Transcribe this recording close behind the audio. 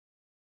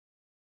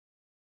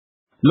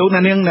លោកអ្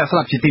នកនាងអ្នកស្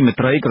ដាប់ជាទីមេ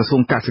ត្រីក្រសួ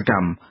ងកសិក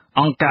ម្ម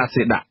អង្គការ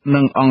សេដាក់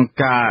និងអង្គ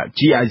ការ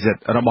GIZ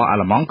របស់អា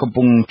ល្លឺម៉ង់កំ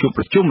ពុងជួប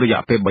ប្រជុំរយៈ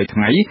ពេល3ថ្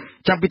ងៃ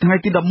ចាប់ពីថ្ងៃ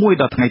ទី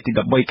11ដល់ថ្ងៃទី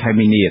13ខែ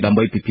មីនាដើម្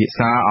បីពិភាក្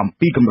សាអំ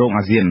ពីគម្រោង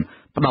អាស៊ាន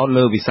ផ្ដោត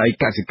លើវិស័យ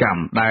កសិកម្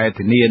មដែល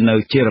ធានានូវ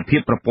ចីរភាព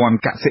ប្រព័ន្ធ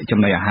កសិចំ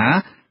ណីអាហារ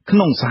ក្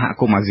នុងសហ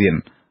គមន៍អាស៊ាន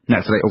អ្ន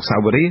កស្រីអុកសា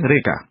វរីរា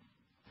យការណ៍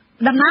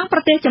តំណាងប្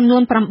រទេសចំនួ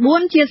ន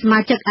9ជាសមា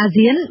ជិកអា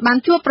ស៊ានបាន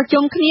ជួបប្រ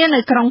ជុំគ្នានៅ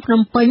ក្រុងភ្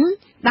នំពេញ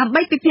ដើម្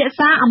បីពិភាក្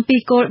សាអំពី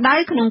គោលដៅ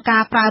ក្នុងកា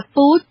រប្រើ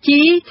ពូជ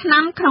ជីថ្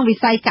នាំក្នុងវិ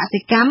ស័យក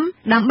សិកម្ម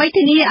ដើម្បី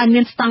ធានាឲ្យ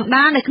មានស្តង់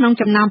ដារនៅក្នុង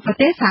ចំណោមប្រ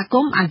ទេសសហគ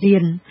មន៍អាស៊ា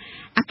ន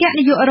អគ្គ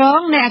នាយករ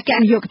ងនៃអគ្គ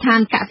នាយកដ្ឋា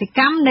នកសិក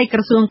ម្មនៃក្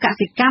រសួងក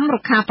សិកម្មរុ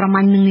ក្ខាប្រ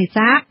មាញ់និងនេ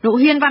សាទលោក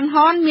ហ៊ានវ៉ាន់ហ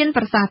នមាន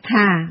ប្រសាសន៍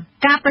ថា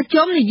ការប្រ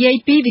ជុំនិយាយ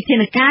ពីវិធា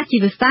នការជី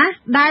វសាស្ត្រ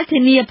ដែលធា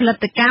នាផលិ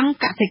តកម្ម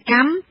កសិក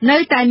ម្មនៅ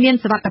តែមាន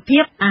សុវត្ថិភា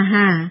ពអា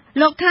ហារ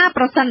លោកថា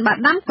ប្រសិនបើ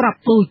ដាំគ្រាប់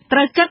ពូជត្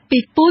រូវគិតពី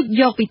ពូជ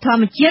យកពីធ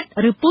ម្មជាតិ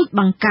ឬពូជ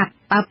បង្កាត់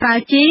បើប្រើ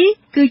ជី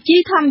គឺជី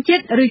ធម្មជា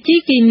តិឬជី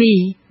គីមី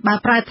បើ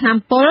ប្រើថ្នាំ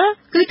ពុល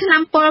គឺថ្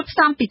នាំពុលផ្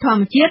សំពីធម្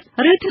មជាតិ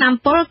ឬថ្នាំ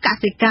ពុលក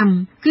សិកម្ម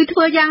គឺធ្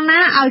វើយ៉ាងណា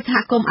ឲ្យសហ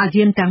គមន៍អា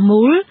ស៊ានទាំង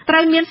មូលត្រូ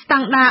វមានស្ត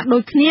ង់ដារដូ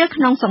ចគ្នា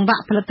ក្នុងសង្វា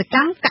ក់ផលិតក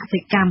ម្មកសិ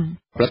កម្ម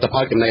ផលិតផ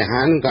លចំណីអា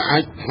ហារក៏អា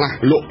ចផ្លាស់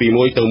លក់ពី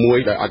មួយទៅមួយ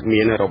ដោយអត់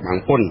មានរបាំង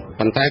ពន្ធ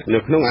ប៉ុន្តែនៅ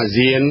ក្នុងអា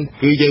ស៊ាន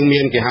គឺយើងមា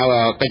នគេហៅ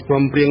កិច្ចព្រ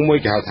មព្រៀងមួយ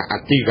គេហៅថា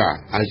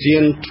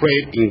ASEAN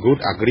Trade in Good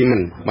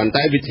Agreement ប៉ុន្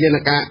តែវិធាន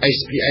ការ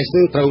SPS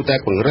នឹងត្រូវតែ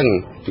ពង្រឹង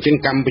អញ្ចឹង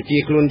កម្ពុជា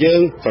ខ្លួនយើ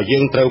ងក៏យើ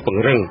ងត្រូវព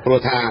ង្រឹងព្រោះ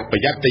ថាប្រ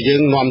យ័ត្នតែយើ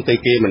ងនាំទៅ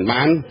គេមិន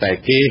បានតែ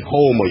គេ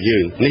ហូរមកយើ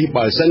ងនេះ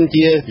បើសិន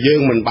ជាយើង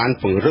មិនបាន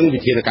ពង្រឹងវិ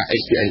ធានការ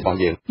SPS របស់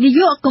យើងនា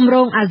យកគម្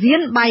រោងអាស៊ាន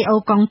Bio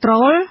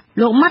Control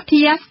លោក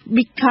Matthias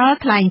Bichel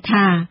ថ្លែង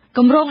ថាគ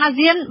ម្រោងអា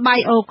ស៊ាន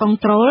Bio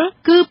Control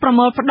គឺប្រ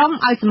មូលផ្ដុំ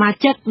ឲ្យសមា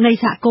ជិកនៃ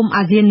សហគមន៍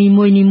អាស៊ាននី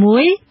មួ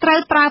យៗត្រូវ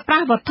ប្រើប្រា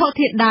ស់វត្ថុ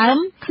ធាតុដើម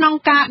ក្នុង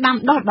ការដាំ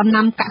ដុះដំ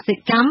ណាំកសិ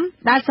កម្ម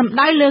ដែលសំ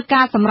ដៅលើ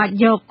ការសម្រេច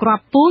យកគ្រា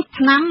ប់ពូជ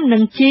ថ្នាំនិ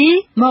ងជី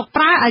មក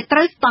ប្រើឲ្យត្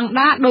រូវស្តង់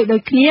ដារដូ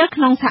ចគ្នា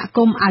ក្នុងសហគ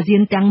មន៍អាស៊ា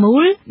នទាំងមូ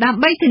លដើម្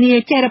បីធានា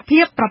ចីរភា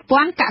ពប្រព័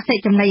ន្ធកសិ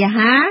ចំណីអា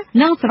ហារ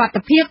និងសុវត្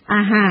ថិភាព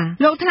អាហារ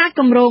លោកថា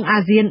គម្រោងអា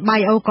ស៊ាន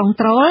Bio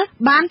Control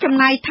បានចំ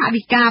ណាយថ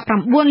វិកា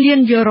9លា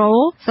នយូរ៉ូ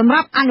សម្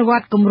រាប់អនុវ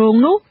ត្តគម្រោង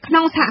នោះក្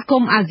នុងសហគ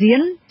មន៍អាស៊ា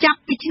នចាប់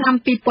ពីឆ្នាំ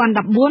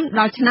2014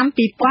ដល់ឆ្នាំ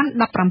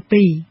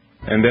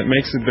2017And that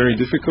makes it very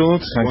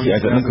difficult ខាងជាអា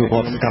ចនឹងគឺវ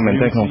ត្តកម្មមែន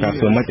ទែនក្នុងការ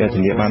ធ្វើម៉េចឲ្យ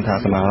ធានាបានថា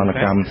សមាហរណ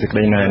កម្មសេចក្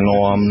តីណែ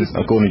នាំ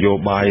គោលនយោ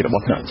បាយរប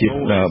ស់ថ្នាក់ជាតិ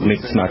នៃ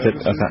សមាជិក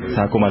ស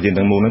ហគមន៍អាស៊ាន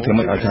ទាំងមូលនឹងធ្វើ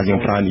ម៉េចឲ្យថាយើង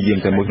ប្រើនិយម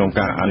តែមួយក្នុង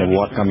ការអនុវ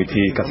ត្តកម្មវិ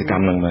ធីកសិក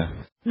ម្មនឹងបា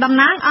ទតំ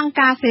ណាងអង្គ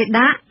ការសេ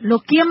ដាក់លោ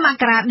កគៀមម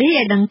ករាឌី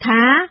ឲ្យដឹង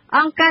ថា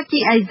អង្គការ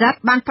GIZ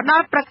បានផ្ដ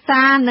ល់ប្រឹក្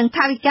សានិងថ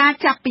វិកា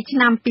ចាប់ពីឆ្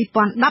នាំ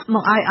2010ម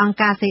កឲ្យអង្គ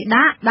ការសេ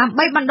ដាក់ដើម្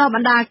បីបណ្ដុះប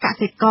ណ្ដាលក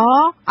សិករ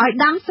ឲ្យ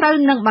ដាំស្រូវ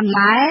និងបន្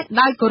លែ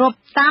ដោយគោរព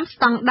តាមស្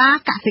តង់ដារ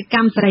កសិក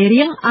ម្មសរី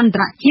រាង្គអន្ត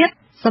រជាតិ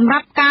សម្រា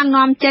ប់ការ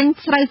នាំចេញ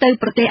ស្រូវទៅ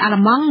ប្រទេសអាល្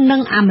លឺម៉ង់និ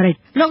ងអាមេរិក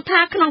លោកថា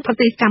ក្នុងប្រ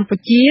ទេសកម្ពុ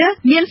ជា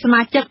មានស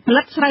មាជិកផ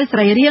លិតស្រូវស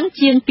រីរាង្គ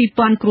ជាង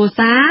 2000 គ្រួ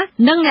សារ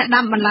និងអ្នក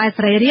ដាំបន្លែស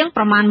រីរាង្គ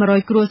ប្រមាណ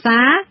100គ្រួសា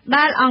រ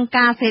ដែលអង្គ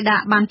ការសេដា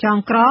ក់បានចង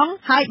ក្រង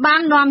ហើយបា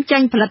ននាំចេ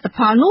ញផលិតផ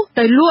លនោះ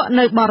ទៅលក់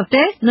នៅបរ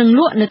ទេសនិង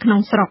លក់នៅក្នុង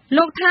ស្រុក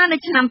លោកថានៅ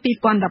ឆ្នាំ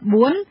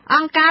2014អ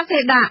ង្គការសេ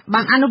ដាក់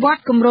បានអនុវត្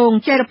តគម្រោង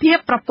ចីរភាព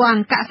ប្រព័ន្ធ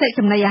កសិ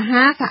ចំណីអា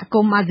ហារសហគ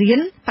មន៍អាស៊ាន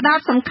ផ្ដោត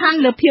សំខាន់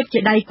លើភាពជា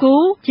ដៃគូ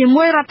ជា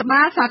មួយរដ្ឋ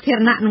បាលសាធារ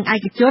ណៈនិងឯ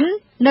កជន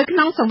នៅក្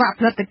នុងសង្វាក់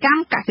ផលិតកម្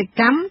មកសិ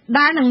កម្ម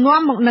ដែលនឹង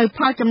នាំមកនូវផ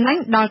លចំណេញ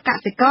ដល់ក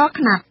សិករ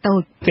ខ្នាតតូ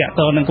ចតក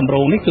តនឹងគម្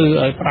រោងនេះគឺ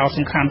ផ្ដោត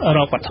សំខាន់រ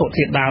កវត្ថុ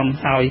ធាតុដើម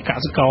ឲ្យក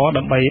សិករ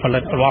ដើម្បីផលិ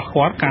តរបស់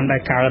គាត់កាន់តែ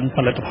កើនផ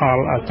លិតផល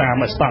តា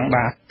មស្តង់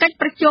ដារកិច្ច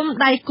ប្រជុំ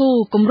ដៃគូ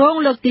គម្រោង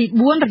លើកទី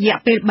4រយៈ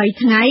ពេល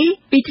3ថ្ងៃ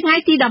ពីថ្ងៃ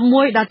ទី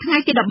11ដល់ថ្ងៃ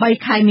ទី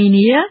13ខែមី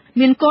នា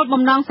មានគោល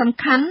បំណងសំ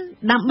ខាន់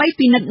ដើម្បី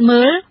ពិនិត្យ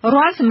មើល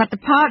រាល់សមិទ្ធ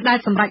ផលដែល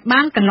សម្រេច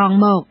បានកន្លង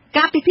មក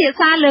ការពិភាក្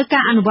សាលើកា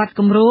រអនុវត្ត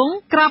គម្រោង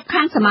ក្រប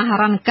ខ័ណ្ឌសមាហ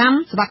រណកម្ម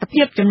សុវត្ថិ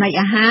ភាពចំណី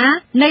អាហារ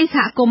នៃស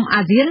ហគមន៍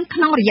អាស៊ានក្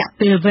នុងរយៈ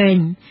ពេលវែង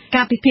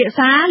ការពិភាក្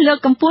សាលើក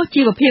កម្ពស់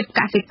ជីវភាព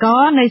កសិក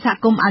រនៃសហ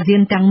គមន៍អាស៊ា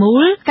នទាំងមូ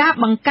លការ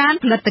បង្កើន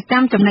ផលិតក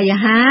ម្មចំណីអា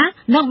ហារ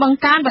និងបង្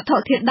កើនវត្ថុ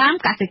ធាតុដើម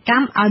កសិក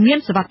ម្មឲ្យមាន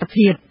សុវត្ថិ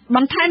ភាពប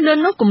ន្ថែមលើ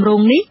នោះគម្រោង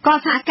នេះក៏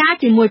សហការ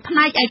ជាមួយផ្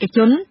នែកឯកជ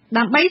ន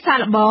ដើម្បីសាក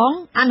ល្បង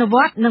អនុវ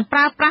ត្តនិងប្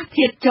រើប្រាស់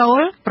ធាតុចូល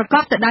ប្រក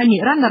បទៅដោយនិ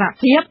រន្តរ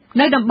ភាព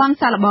នៅតំបន់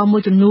សាកល្បងមួ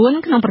យចំនួន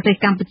ក្នុងប្រទេស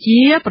កម្ពុជា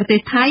ប្រទេស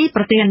ថៃ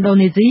ប្រទេសឥណ្ឌូ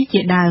នេស៊ី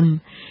ជាដើម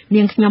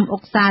នាងខ្ញុំអុ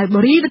កសាវបូ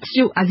រីវិទ្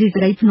យុអាស៊ីសេ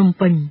រីភ្នំ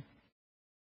ពេញ